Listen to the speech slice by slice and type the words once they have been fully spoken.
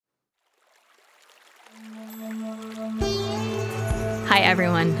Hi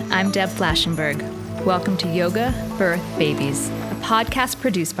everyone, I'm Deb Flashenberg. Welcome to Yoga, Birth, Babies, a podcast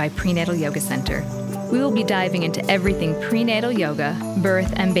produced by Prenatal Yoga Center. We will be diving into everything prenatal yoga,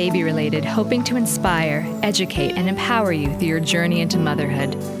 birth, and baby related, hoping to inspire, educate, and empower you through your journey into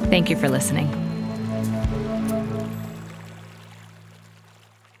motherhood. Thank you for listening.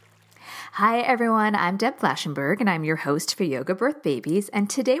 Hi everyone, I'm Deb Flashenberg and I'm your host for Yoga Birth Babies, and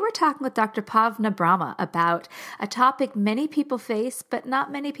today we're talking with Dr. Pavna Brahma about a topic many people face but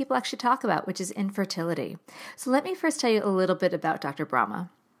not many people actually talk about, which is infertility. So let me first tell you a little bit about Dr.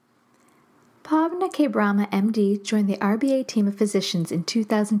 Brahma. Pavna K. Brahma, MD, joined the RBA team of physicians in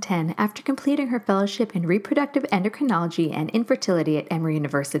 2010 after completing her fellowship in reproductive endocrinology and infertility at Emory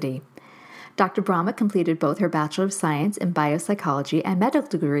University. Dr. Brahma completed both her Bachelor of Science in Biopsychology and medical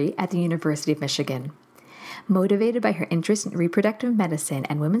degree at the University of Michigan. Motivated by her interest in reproductive medicine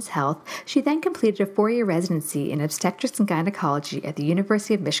and women's health, she then completed a 4-year residency in obstetrics and gynecology at the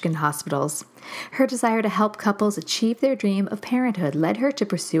University of Michigan Hospitals. Her desire to help couples achieve their dream of parenthood led her to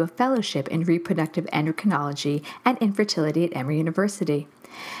pursue a fellowship in reproductive endocrinology and infertility at Emory University.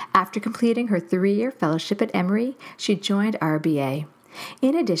 After completing her 3-year fellowship at Emory, she joined RBA.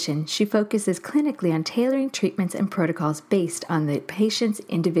 In addition, she focuses clinically on tailoring treatments and protocols based on the patient's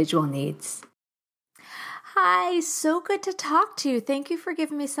individual needs. Hi, so good to talk to you. Thank you for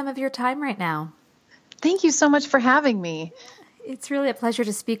giving me some of your time right now. Thank you so much for having me. It's really a pleasure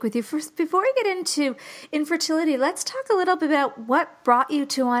to speak with you. First, before we get into infertility, let's talk a little bit about what brought you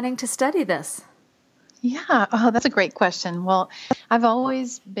to wanting to study this. Yeah, that's a great question. Well, I've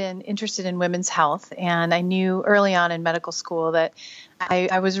always been interested in women's health, and I knew early on in medical school that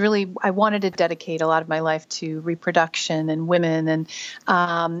I wanted to dedicate a lot of my life to reproduction and women, and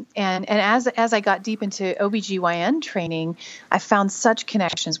as I got deep into OBGYN training, I found such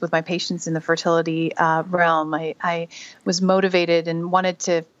connections with my patients in the fertility realm. I was motivated and wanted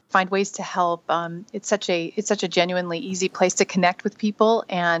to find ways to help. It's such a genuinely easy place to connect with people,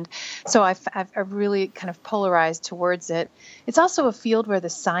 and so I've really kind of polarized towards it. It's also a field where the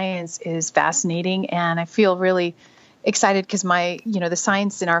science is fascinating, and I feel really excited because the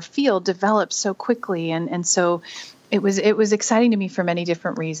science in our field develops so quickly, and so it was exciting to me for many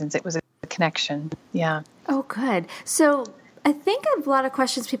different reasons. It was a connection. Yeah. Oh, good. So I think a lot of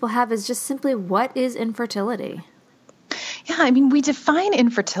questions people have is just simply, what is infertility? Yeah, I mean, we define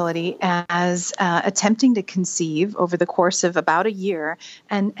infertility as attempting to conceive over the course of about a year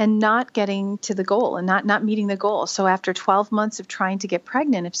and not getting to the goal and not meeting the goal. So after 12 months of trying to get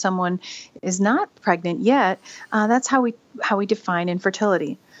pregnant, if someone is not pregnant yet, that's how we define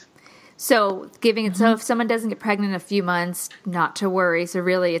infertility. So so if someone doesn't get pregnant in a few months, not to worry. So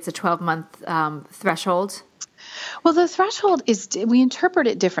really, it's a 12-month threshold. Well, the threshold we interpret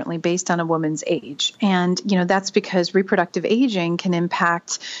it differently based on a woman's age. And, that's because reproductive aging can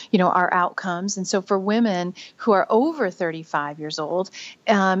impact, our outcomes. And so for women who are over 35 years old,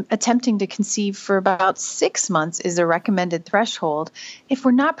 attempting to conceive for about 6 months is a recommended threshold. If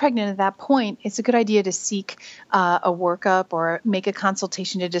we're not pregnant at that point, it's a good idea to seek a workup or make a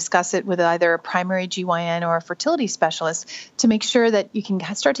consultation to discuss it with either a primary GYN or a fertility specialist to make sure that you can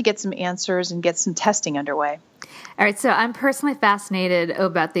start to get some answers and get some testing underway. All right, so I'm personally fascinated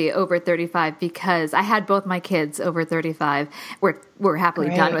about the over 35 because I had both my kids over 35. We're happily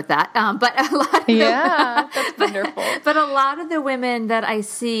done with that. But a lot of that's wonderful. But a lot of the women that I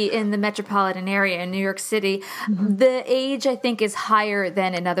see in the metropolitan area in New York City, the age I think is higher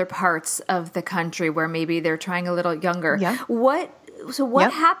than in other parts of the country where maybe they're trying a little younger. Yeah.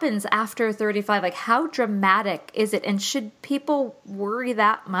 What happens after 35? Like, how dramatic is it? And should people worry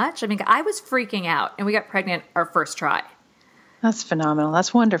that much? I mean, I was freaking out, and we got pregnant our first try. That's phenomenal.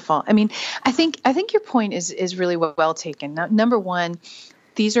 That's wonderful. I mean, I think your point is really well taken. Now, number one,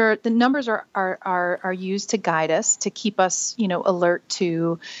 the numbers are used to guide us, to keep us, alert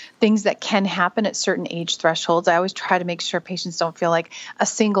to things that can happen at certain age thresholds. I always try to make sure patients don't feel like a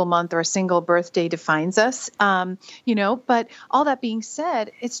single month or a single birthday defines us, but all that being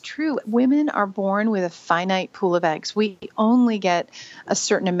said, it's true. Women are born with a finite pool of eggs. We only get a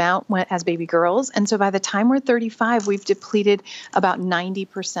certain amount as baby girls. And so by the time we're 35, we've depleted about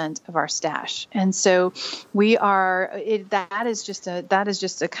 90% of our stash. And so that is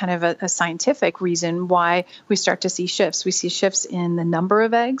just a kind of a scientific reason why we start to see shifts. We see shifts in the number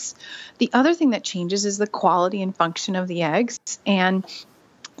of eggs. The other thing that changes is the quality and function of the eggs. And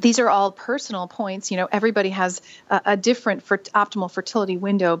these are all personal points. Everybody has a different optimal fertility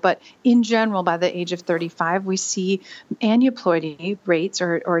window, but in general, by the age of 35, we see aneuploidy rates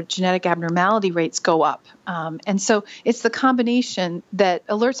or genetic abnormality rates go up. And so it's the combination that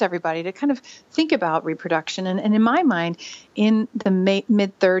alerts everybody to kind of think about reproduction. And in my mind, in the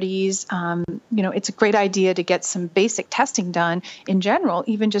mid-30s, it's a great idea to get some basic testing done in general,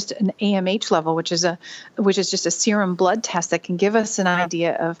 even just an AMH level, which is just a serum blood test that can give us an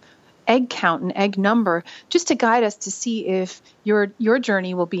idea of egg count and egg number, just to guide us to see if your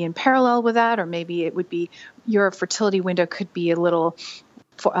journey will be in parallel with that, or maybe it would be your fertility window could be a little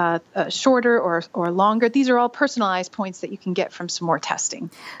shorter or longer. These are all personalized points that you can get from some more testing.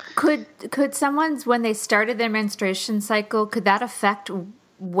 Could someone's, when they started their menstruation cycle, could that affect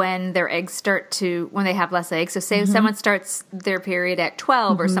when their eggs when they have less eggs? So say someone starts their period at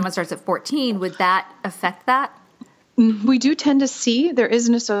 12 or someone starts at 14, would that affect that? We do tend to see there is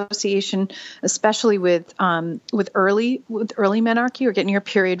an association, especially with early menarche, or getting your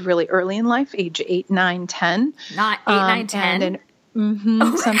period really early in life, age 8, 9, 10. Not 8, 9, 10. And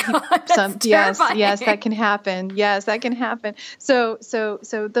oh some people, yes, that can happen. Yes, that can happen. So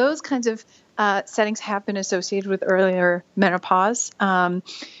those kinds of settings have been associated with earlier menopause,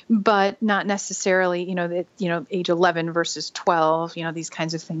 but not necessarily, age 11 versus 12. These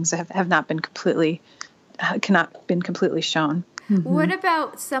kinds of things have not been completely shown. What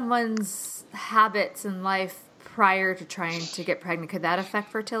about someone's habits in life prior to trying to get pregnant? Could that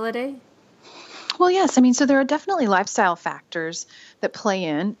affect fertility? Well, yes. So there are definitely lifestyle factors that play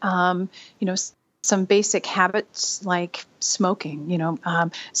in. Some basic habits like smoking.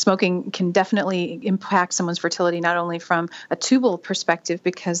 Smoking can definitely impact someone's fertility, not only from a tubal perspective,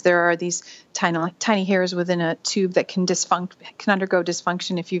 because there are these tiny hairs within a tube that can undergo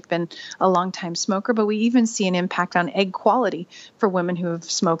dysfunction if you've been a long time smoker, but we even see an impact on egg quality for women who have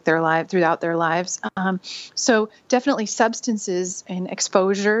smoked throughout their lives. So definitely substances and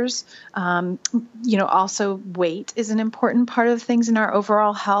exposures. Also weight is an important part of things in our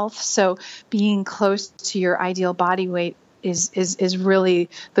overall health. So being close to your ideal body weight is really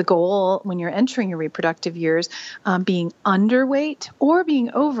the goal when you're entering your reproductive years. Being underweight or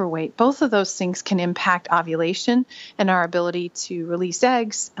being overweight, both of those things can impact ovulation and our ability to release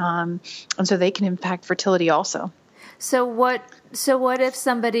eggs, and so they can impact fertility also. So what if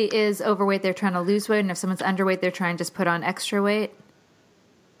somebody is overweight, they're trying to lose weight, and if someone's underweight, they're trying to just put on extra weight?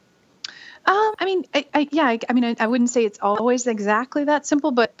 I wouldn't say it's always exactly that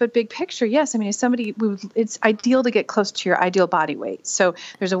simple, but big picture, yes. It's ideal to get close to your ideal body weight. So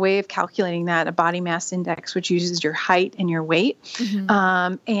there's a way of calculating that, a body mass index, which uses your height and your weight.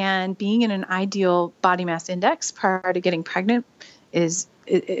 And being in an ideal body mass index prior to getting pregnant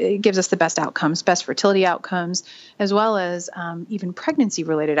it gives us the best outcomes, best fertility outcomes, as well as even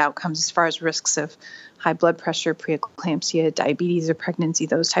pregnancy-related outcomes as far as risks of high blood pressure, preeclampsia, diabetes or pregnancy,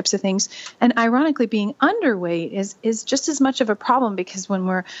 those types of things. And ironically, being underweight is just as much of a problem, because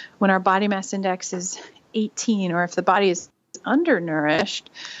when our body mass index is 18, or if the body is undernourished,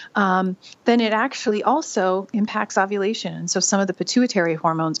 then it actually also impacts ovulation. And so some of the pituitary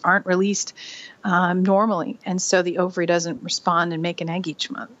hormones aren't released normally. And so the ovary doesn't respond and make an egg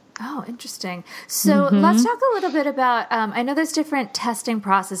each month. Oh, interesting. So let's talk a little bit about, I know there's different testing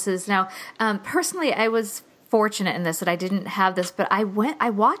processes. Now, personally, I was fortunate in this that I didn't have this, but I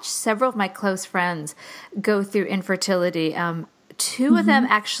watched several of my close friends go through infertility. Two of them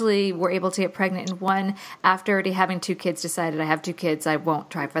actually were able to get pregnant, and one, after already having 2 kids, decided, I have 2 kids, I won't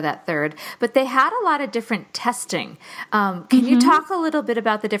try for that third. But they had a lot of different testing. Can you talk a little bit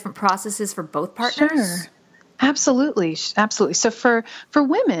about the different processes for both partners? Sure. Absolutely. So for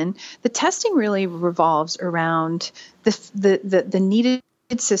women, the testing really revolves around the needed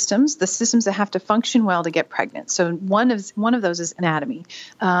systems, the systems that have to function well to get pregnant. So one of those is anatomy,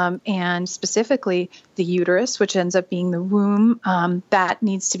 and specifically the uterus, which ends up being the womb, that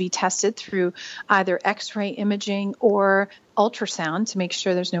needs to be tested through either X-ray imaging or ultrasound to make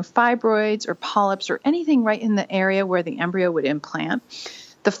sure there's no fibroids or polyps or anything right in the area where the embryo would implant.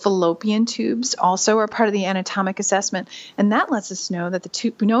 The fallopian tubes also are part of the anatomic assessment, and that lets us know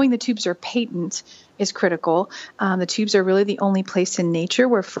that knowing the tubes are patent is critical. The tubes are really the only place in nature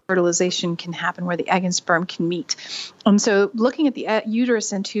where fertilization can happen, where the egg and sperm can meet. And so looking at the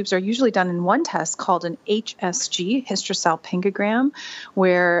uterus and tubes are usually done in one test called an HSG, hysterosalpingogram,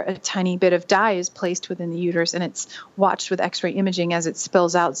 where a tiny bit of dye is placed within the uterus, and it's watched with X-ray imaging as it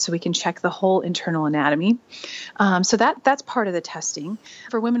spills out so we can check the whole internal anatomy. So that's part of the testing.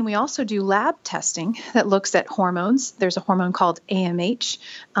 For women, we also do lab testing that looks at hormones. There's a hormone called AMH,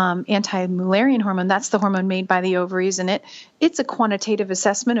 anti-Mullerian hormone. That's the hormone made by the ovaries, and it's a quantitative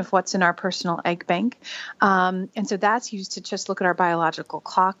assessment of what's in our personal egg bank. And so that's used to just look at our biological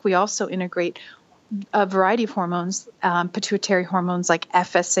clock. We also integrate a variety of hormones, pituitary hormones like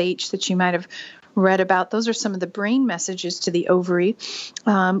FSH that you might have read about. Those are some of the brain messages to the ovary.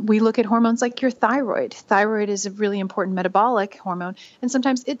 We look at hormones like your thyroid. Thyroid is a really important metabolic hormone, and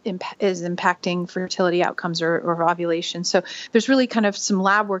sometimes it is impacting fertility outcomes or ovulation. So there's really kind of some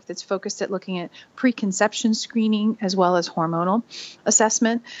lab work that's focused at looking at preconception screening as well as hormonal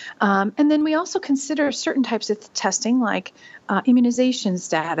assessment. And then we also consider certain types of testing like immunization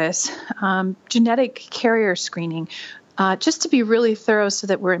status, genetic carrier screening, just to be really thorough so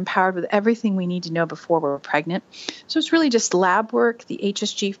that we're empowered with everything we need to know before we're pregnant. So it's really just lab work, the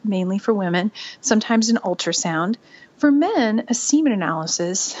HSG mainly for women, sometimes an ultrasound. For men, a semen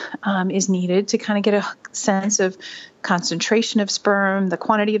analysis is needed to kind of get a sense of concentration of sperm, the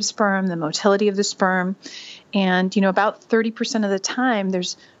quantity of sperm, the motility of the sperm. And, about 30% of the time,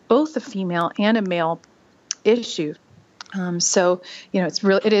 there's both a female and a male issue. So,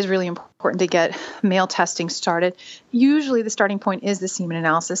 it is really important to get male testing started. Usually the starting point is the semen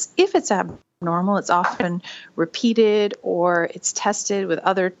analysis. If it's abnormal, it's often repeated or it's tested with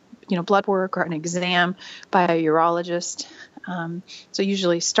other, blood work or an exam by a urologist. So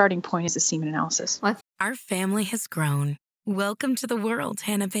usually starting point is the semen analysis. Our family has grown. Welcome to the world,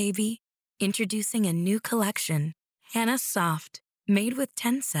 Hannah baby. Introducing a new collection, Hannah Soft, made with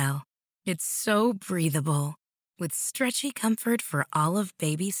Tencel. It's so breathable, with stretchy comfort for all of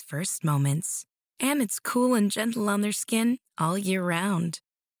baby's first moments. And it's cool and gentle on their skin all year round.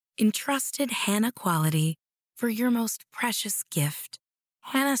 Entrusted Hannah quality for your most precious gift.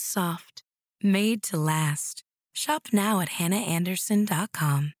 Hannah Soft, made to last. Shop now at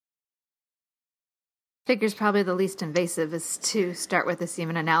hannahanderson.com. Figures probably the least invasive is to start with the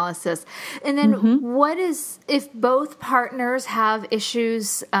semen analysis. And then what is, if both partners have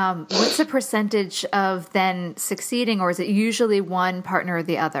issues, what's the percentage of then succeeding, or is it usually one partner or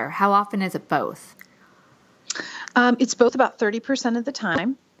the other? How often is it both? It's both about 30% of the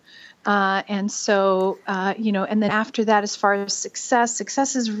time. And so, and then after that, as far as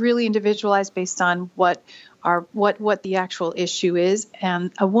success is really individualized based on what the actual issue is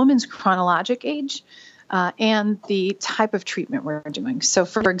and a woman's chronologic age. And the type of treatment we're doing. So,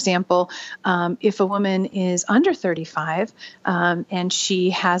 for example, if a woman is under 35 and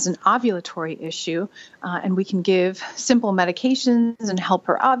she has an ovulatory issue, and we can give simple medications and help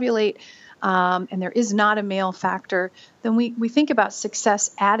her ovulate, and there is not a male factor, then we think about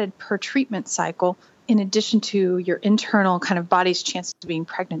success added per treatment cycle in addition to your internal kind of body's chance of being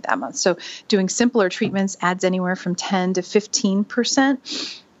pregnant that month. So doing simpler treatments adds anywhere from 10 to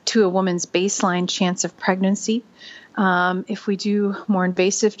 15% to a woman's baseline chance of pregnancy. If we do more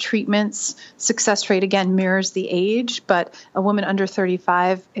invasive treatments, success rate again mirrors the age, but a woman under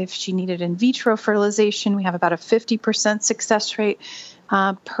 35, if she needed in vitro fertilization, we have about a 50% success rate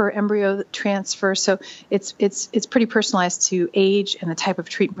per embryo transfer. So it's pretty personalized to age and the type of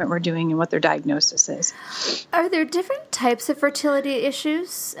treatment we're doing and what their diagnosis is. Are there different types of fertility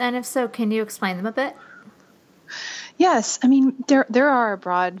issues? And if so, can you explain them a bit? Yes, I mean there are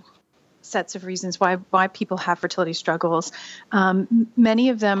broad sets of reasons why people have fertility struggles. Many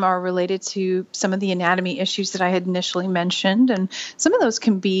of them are related to some of the anatomy issues that I had initially mentioned, and some of those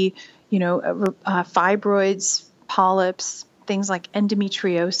can be, fibroids, polyps, things like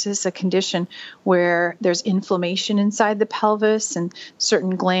endometriosis, a condition where there's inflammation inside the pelvis and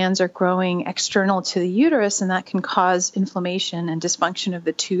certain glands are growing external to the uterus, and that can cause inflammation and dysfunction of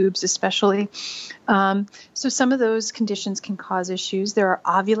the tubes especially. So some of those conditions can cause issues. There are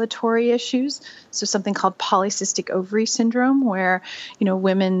ovulatory issues, so something called polycystic ovary syndrome, where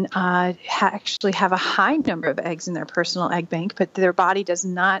women actually have a high number of eggs in their personal egg bank, but their body does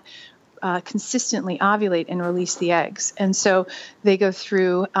not consistently ovulate and release the eggs. And so they go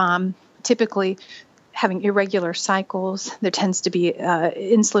through typically having irregular cycles. There tends to be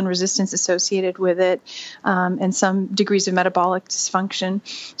insulin resistance associated with it, and some degrees of metabolic dysfunction.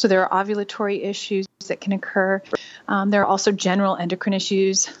 So there are ovulatory issues that can occur. There are also general endocrine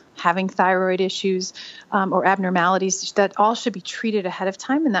issues, having thyroid issues or abnormalities that all should be treated ahead of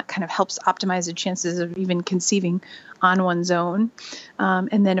time, and that kind of helps optimize the chances of even conceiving on one's own.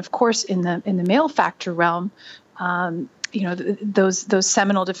 And then, of course, in the male factor realm, those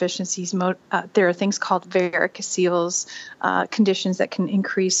seminal deficiencies. There are things called varicoceles, conditions that can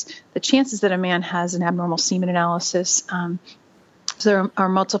increase the chances that a man has an abnormal semen analysis. So there are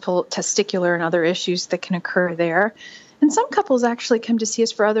multiple testicular and other issues that can occur there. And some couples actually come to see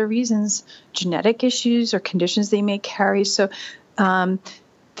us for other reasons, genetic issues or conditions they may carry. So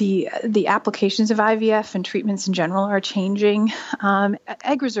the applications of IVF and treatments in general are changing.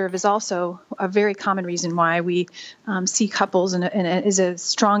 Egg reserve is also a very common reason why we see couples, and it is a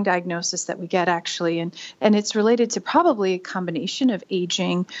strong diagnosis that we get actually, and it's related to probably a combination of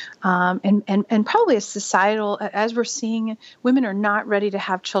aging and probably a societal, as we're seeing women are not ready to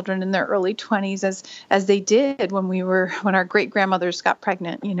have children in their early 20s as they did when our great grandmothers got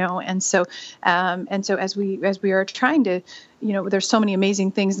pregnant, and so as we are trying to, there's so many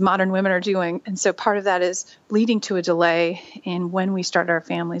amazing things modern women are doing. And so part of that is leading to a delay in when we start our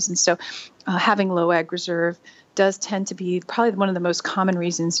families. And so having low egg reserve does tend to be probably one of the most common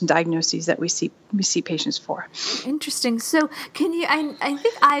reasons and diagnoses that we see patients for. Interesting. So I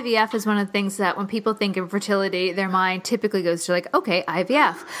think IVF is one of the things that when people think of fertility, their mind typically goes to okay,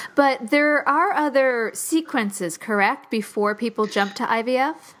 IVF. But there are other sequences, correct, before people jump to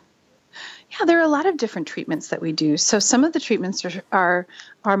IVF? Yeah, there are a lot of different treatments that we do. So some of the treatments are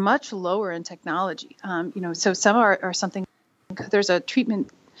much lower in technology. So some are something. There's a treatment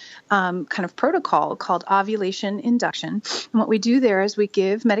kind of protocol called ovulation induction. And what we do there is we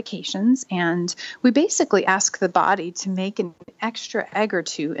give medications, and we basically ask the body to make an extra egg or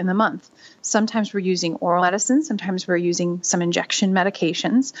two in the month. Sometimes we're using oral medicine. Sometimes we're using some injection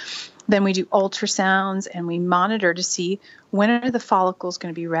medications. Then we do ultrasounds, and we monitor to see when are the follicles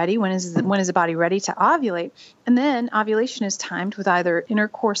going to be ready, when is the body ready to ovulate. And then ovulation is timed with either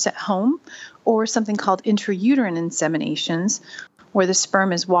intercourse at home or something called intrauterine inseminations, where the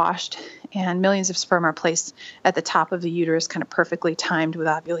sperm is washed and millions of sperm are placed at the top of the uterus, kind of perfectly timed with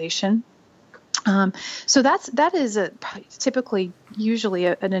ovulation. So that is typically usually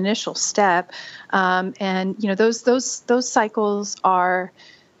an initial step, and those cycles are.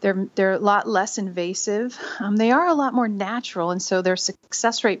 They're a lot less invasive. They are a lot more natural, and so their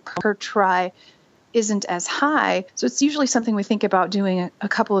success rate per try isn't as high. So it's usually something we think about doing a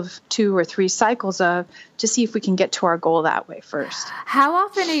couple of 2 or 3 cycles of to see if we can get to our goal that way first. How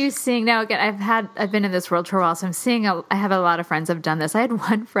often are you seeing now? Again, I've been in this world for a while, so I have a lot of friends who've done this. I had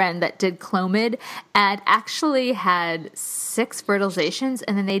one friend that did Clomid and actually had 6 fertilizations,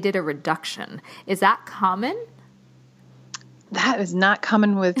 and then they did a reduction. Is that common? That is not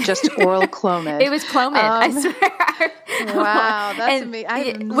common with just oral Clomid. It was Clomid, I swear. Wow, that's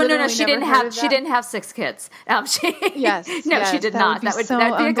amazing. She didn't have 6 kids. She did not. That would be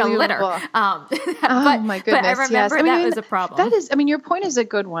like a litter. Oh my goodness! But I remember that was a problem. That is, your point is a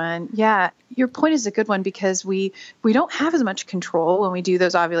good one. Yeah, your point is a good one because we don't have as much control when we do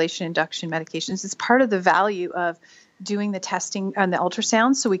those ovulation induction medications. It's part of the value of doing the testing and the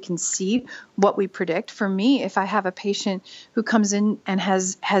ultrasound so we can see what we predict. For me, if I have a patient who comes in and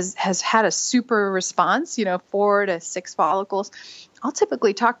has had a super response, 4 to 6 follicles, I'll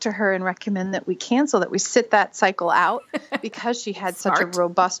typically talk to her and recommend that we cancel, that we sit that cycle out because she had such a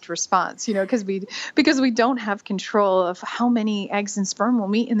robust response, because we don't have control of how many eggs and sperm will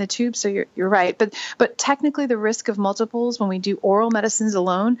meet in the tube. So you're right. But technically the risk of multiples when we do oral medicines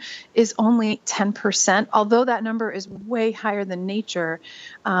alone is only 10%. Although that number is way higher than nature,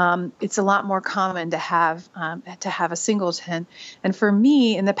 it's a lot more common to have a singleton. And for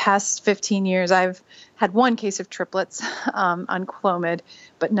me, in the past 15 years, I've had 1 case of triplets on Clomid,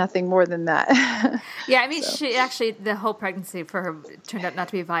 but nothing more than that. Yeah, she actually, the whole pregnancy for her turned out not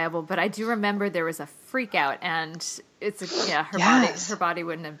to be viable, but I do remember there was a freak out, and her body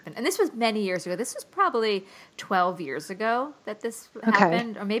wouldn't have been. And this was many years ago. This was probably 12 years ago that this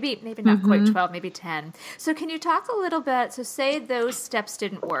happened, or maybe not quite 12, maybe 10. So can you talk a little bit? So say those steps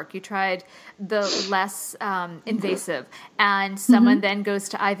didn't work. You tried the less invasive, and someone then goes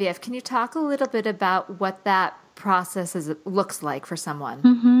to IVF. Can you talk a little bit about what that process looks like for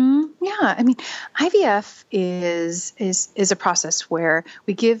someone? Yeah, IVF is a process where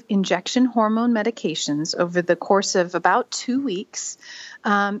we give injection hormone medications over the course of about 2 weeks,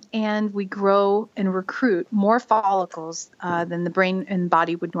 and we grow and recruit more follicles than the brain and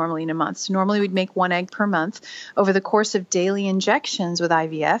body would normally in a month. So normally we'd make 1 egg per month. Over the course of daily injections with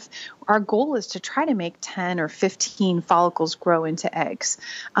IVF, our goal is to try to make 10 or 15 follicles grow into eggs.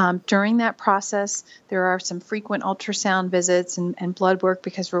 During that process, there are some frequent ultrasound visits and blood work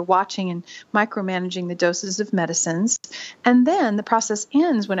because we're watching and micromanaging the doses of medicines. And then the process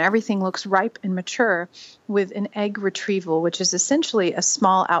ends when everything looks ripe and mature with an egg retrieval, which is essentially a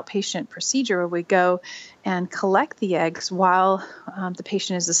small outpatient procedure where we go and collect the eggs while the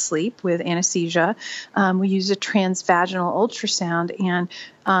patient is asleep with anesthesia. We use a transvaginal ultrasound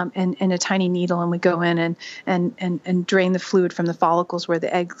and a tiny needle, and we go in and drain the fluid from the follicles where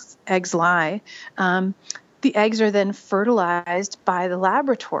the eggs lie. The eggs are then fertilized by the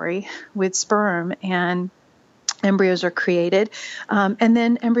laboratory with sperm, and embryos are created. And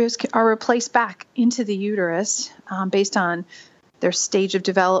then embryos are replaced back into the uterus based on their stage of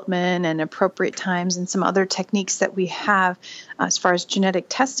development and appropriate times and some other techniques that we have as far as genetic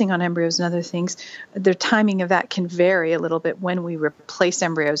testing on embryos and other things. The timing of that can vary a little bit when we replace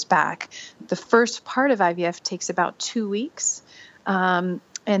embryos back. The first part of IVF takes about 2 weeks. And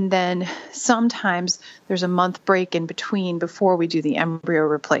then sometimes there's a month break in between before we do the embryo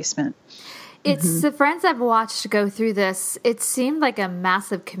replacement. It's the friends I've watched go through this. It seemed like a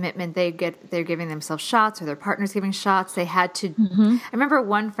massive commitment. They're giving themselves shots or their partner's giving shots. They had to, I remember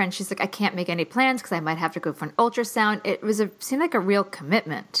one friend, she's like, I can't make any plans because I might have to go for an ultrasound. It seemed like a real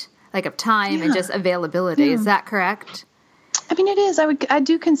commitment, like of time and just availability. Is that correct? I mean, it is. I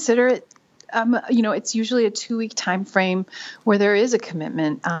do consider it. It's usually a 2-week time frame where there is a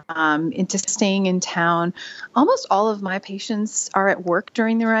commitment into staying in town. Almost all of my patients are at work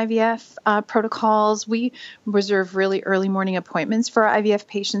during their IVF protocols. We reserve really early morning appointments for our IVF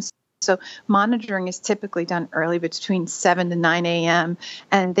patients. So monitoring is typically done early between 7 to 9 a.m.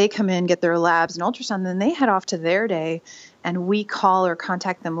 And they come in, get their labs and ultrasound, and then they head off to their day. And we call or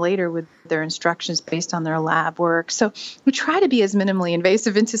contact them later with their instructions based on their lab work. So we try to be as minimally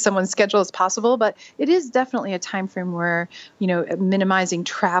invasive into someone's schedule as possible, but it is definitely a time frame where, minimizing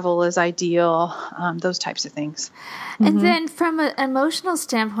travel is ideal, those types of things. And then from an emotional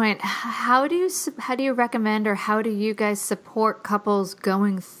standpoint, how do you recommend or how do you guys support couples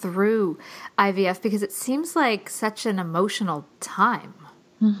going through IVF? Because it seems like such an emotional time.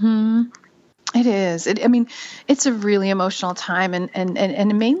 It is. It's a really emotional time,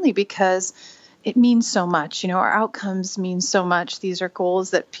 and mainly because it means so much. Our outcomes mean so much. These are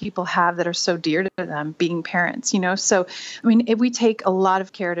goals that people have that are so dear to them, being parents, So, we take a lot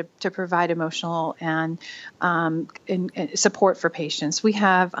of care to provide emotional and support for patients. We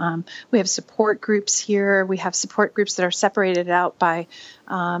have support groups here. We have support groups that are separated out by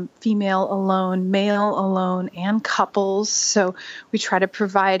female alone, male alone, and couples. So we try to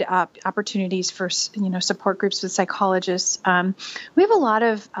provide opportunities for, support groups with psychologists. We have a lot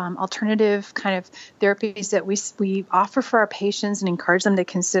of alternative kind of therapies that we offer for our patients and encourage them to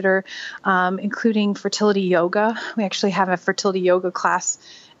consider, including fertility yoga. We actually have a fertility yoga class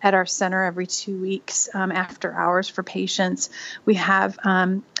at our center every 2 weeks after hours for patients. We have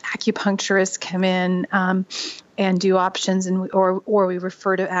acupuncturists come in and do options, or we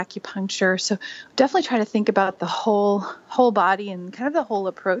refer to acupuncture. So definitely try to think about the whole body and kind of the whole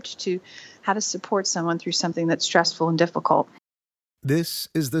approach to how to support someone through something that's stressful and difficult. This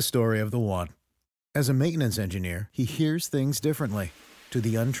is the story of the one. As a maintenance engineer, he hears things differently. To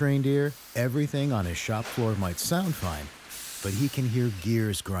the untrained ear, everything on his shop floor might sound fine, but he can hear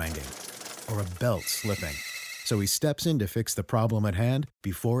gears grinding or a belt slipping. So he steps in to fix the problem at hand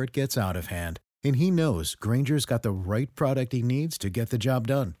before it gets out of hand. And he knows Grainger's got the right product he needs to get the job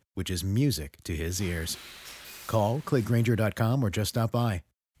done, which is music to his ears. Call, click Grainger.com, or just stop by.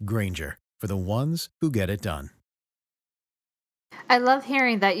 Grainger, for the ones who get it done. I love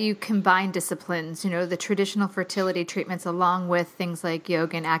hearing that you combine disciplines, the traditional fertility treatments along with things like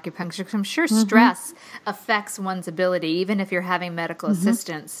yoga and acupuncture. Because I'm sure stress affects one's ability, even if you're having medical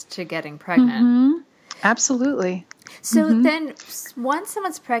assistance to getting pregnant. Absolutely. So then once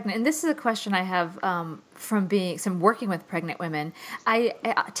someone's pregnant, and this is a question I have from working with pregnant women, I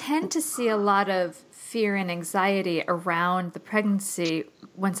tend to see a lot of fear and anxiety around the pregnancy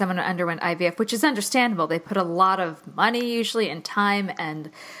when someone underwent IVF, which is understandable. They put a lot of money usually and time and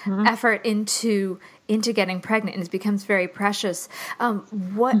effort into getting pregnant, and it becomes very precious.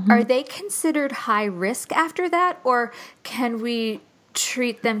 Are they considered high risk after that, or can we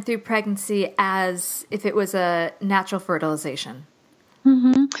treat them through pregnancy as if it was a natural fertilization?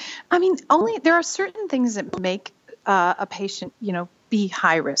 There are certain things that make a patient, be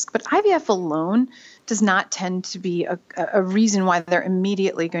high risk, but IVF alone does not tend to be a reason why they're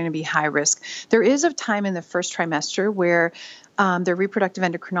immediately going to be high risk. There is a time in the first trimester where their reproductive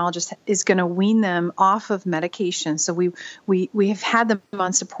endocrinologist is going to wean them off of medication. So we have had them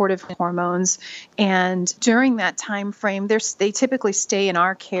on supportive hormones, and during that time frame, they typically stay in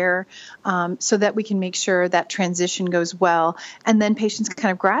our care so that we can make sure that transition goes well. And then patients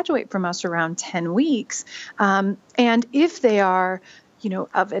kind of graduate from us around 10 weeks. And if they are,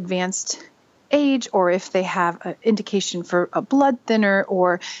 of advanced age, or if they have an indication for a blood thinner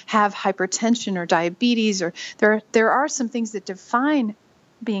or have hypertension or diabetes, or there are some things that define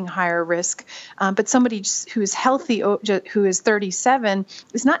being higher risk, but somebody who is healthy, who is 37,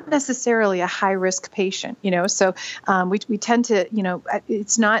 is not necessarily a high risk patient, So we tend to,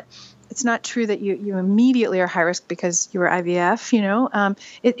 it's not it's not true that you immediately are high risk because you were IVF.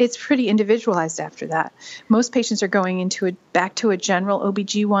 It's pretty individualized after that. Most patients are going back to a general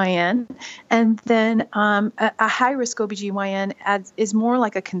OBGYN, and then a high risk OBGYN is more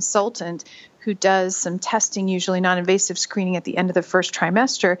like a consultant who does some testing, usually non-invasive screening at the end of the first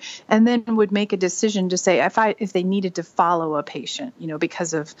trimester, and then would make a decision to say if they needed to follow a patient,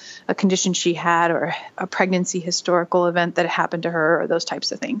 because of a condition she had or a pregnancy historical event that happened to her or those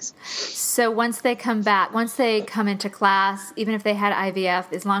types of things. So once they come into class, even if they had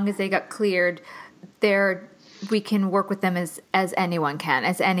IVF, as long as they got cleared, we can work with them as anyone can,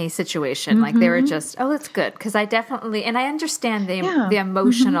 as any situation. Mm-hmm. Like they were just, that's good. Because I understand the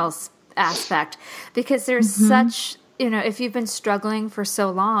emotional aspect, because there's such, if you've been struggling for so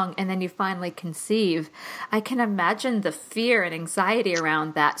long and then you finally conceive, I can imagine the fear and anxiety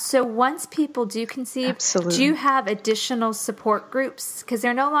around that. So once people do conceive, Absolutely. Do you have additional support groups? Because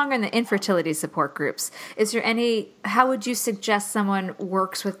they're no longer in the infertility support groups. Is there how would you suggest someone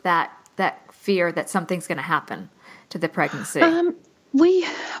works with that fear that something's going to happen to the pregnancy? As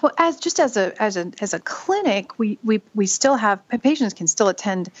a clinic, we still have patients can still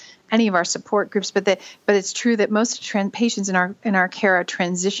attend any of our support groups, but it's true that most patients in our care are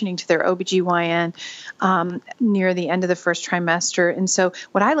transitioning to their OBGYN near the end of the first trimester. And so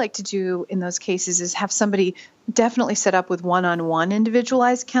what I like to do in those cases is have somebody definitely set up with one-on-one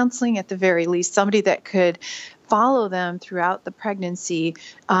individualized counseling, at the very least, somebody that could follow them throughout the pregnancy,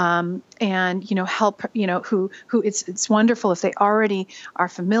 and help, who it's wonderful if they already are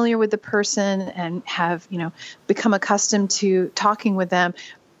familiar with the person and have become accustomed to talking with them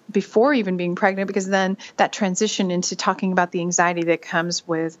before even being pregnant, because then that transition into talking about the anxiety that comes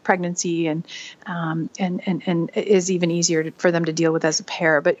with pregnancy and is even easier for them to deal with as a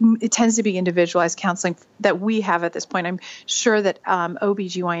pair. But it tends to be individualized counseling that we have at this point. I'm sure that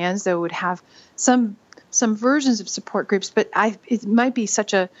OBGYNs, though, would have some versions of support groups, but it might be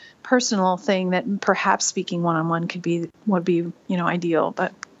such a personal thing that perhaps speaking one-on-one would be ideal.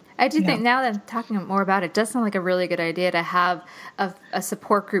 But I do think, now that I'm talking more about it, it does sound like a really good idea to have a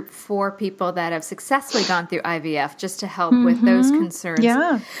support group for people that have successfully gone through IVF, just to help with those concerns.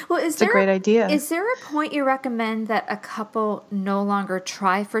 Yeah, well, it's a great idea. Is there a point you recommend that a couple no longer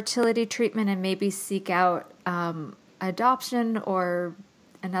try fertility treatment and maybe seek out adoption or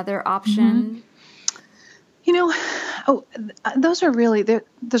another option? Those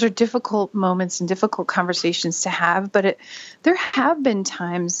are difficult moments and difficult conversations to have. But there have been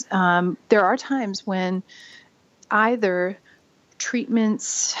times, there are times when either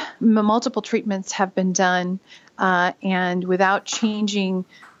multiple treatments have been done, and without changing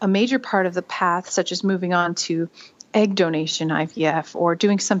a major part of the path, such as moving on to egg donation IVF or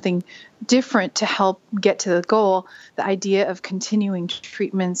doing something different to help get to the goal, the idea of continuing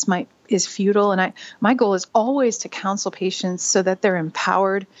treatments is futile. And my goal is always to counsel patients so that they're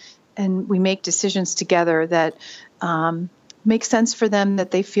empowered and we make decisions together that make sense for them,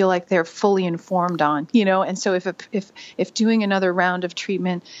 that they feel like they're fully informed on, And so if doing another round of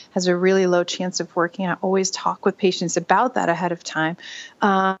treatment has a really low chance of working, I always talk with patients about that ahead of time.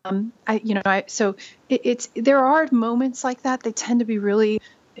 There are moments like that. They tend to be really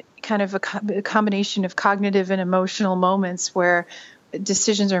kind of a combination of cognitive and emotional moments where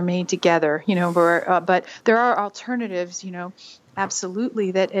decisions are made together, but there are alternatives,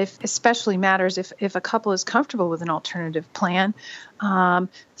 absolutely, that especially matters if a couple is comfortable with an alternative plan,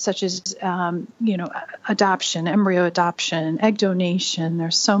 such as, adoption, embryo adoption, egg donation.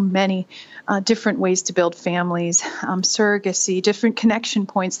 There's so many different ways to build families, surrogacy, different connection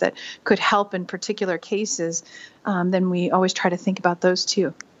points that could help in particular cases. Then we always try to think about those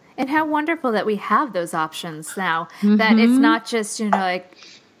too. And how wonderful that we have those options now, that it's not just,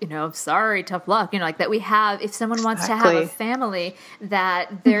 sorry, tough luck, that we have, if someone wants to have a family,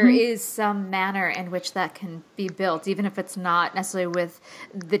 that there is some manner in which that can be built, even if it's not necessarily with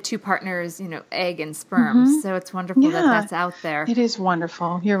the two partners, egg and sperm. So it's wonderful that that's out there. It is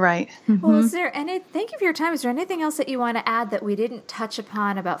wonderful. You're right. Well, thank you for your time. Is there anything else that you want to add that we didn't touch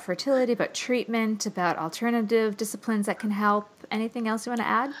upon about fertility, about treatment, about alternative disciplines that can help? Anything else you want to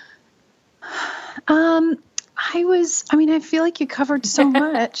add? I feel like you covered so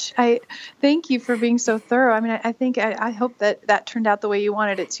much. I thank you for being so thorough. I hope that turned out the way you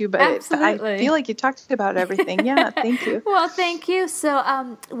wanted it to, but I feel like you talked about everything. Yeah. Thank you. Well, thank you.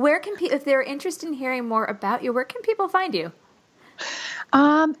 So, where can people, if they're interested in hearing more about you, where can people find you?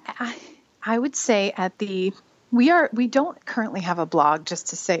 I would say at the We don't currently have a blog, just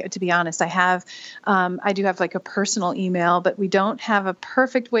to be honest. I do have like a personal email, but we don't have a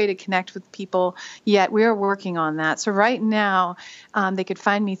perfect way to connect with people yet. We are working on that. So right now, they could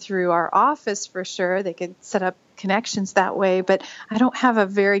find me through our office for sure. They could set up connections that way, but I don't have a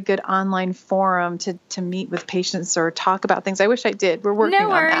very good online forum to meet with patients or talk about things. I wish I did. We're working on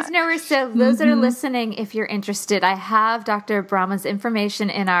that. No worries. So those that are listening, if you're interested, I have Dr. Brahma's information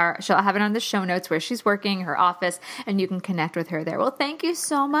I'll have it on the show notes where she's working, her office, and you can connect with her there. Well, thank you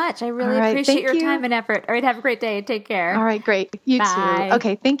so much. I really appreciate your time and effort. All right, have a great day. Take care. All right, great. You Bye. too.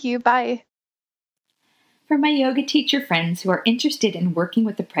 Okay, thank you. Bye. For my yoga teacher friends who are interested in working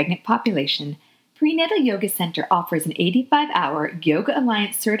with the pregnant population, Prenatal Yoga Center offers an 85-hour Yoga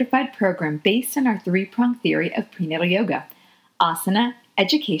Alliance certified program based on our three-pronged theory of prenatal yoga: asana,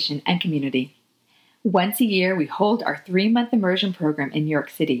 education, and community. Once a year, we hold our 3-month immersion program in New York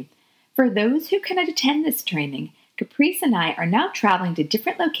City. For those who cannot attend this training, Caprice and I are now traveling to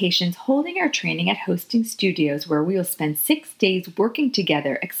different locations holding our training at hosting studios where we will spend 6 days working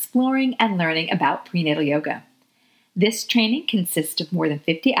together, exploring and learning about prenatal yoga. This training consists of more than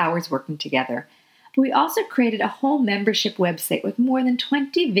 50 hours working together. But we also created a whole membership website with more than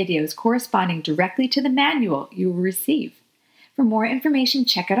 20 videos corresponding directly to the manual you will receive. For more information,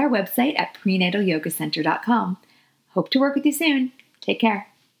 check out our website at prenatalyogacenter.com. Hope to work with you soon. Take care.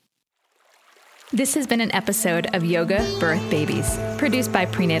 This has been an episode of Yoga Birth Babies, produced by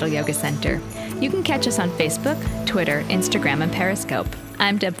Prenatal Yoga Center. You can catch us on Facebook, Twitter, Instagram, and Periscope.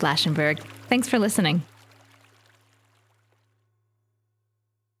 I'm Deb Flaschenberg. Thanks for listening.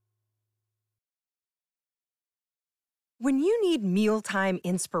 When you need mealtime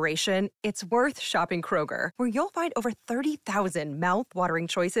inspiration, it's worth shopping Kroger, where you'll find over 30,000 mouth-watering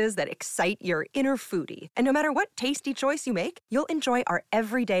choices that excite your inner foodie. And no matter what tasty choice you make, you'll enjoy our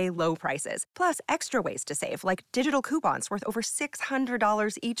everyday low prices, plus extra ways to save, like digital coupons worth over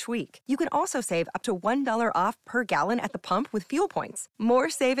 $600 each week. You can also save up to $1 off per gallon at the pump with fuel points. More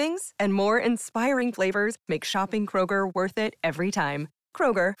savings and more inspiring flavors make shopping Kroger worth it every time.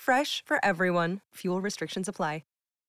 Kroger, fresh for everyone. Fuel restrictions apply.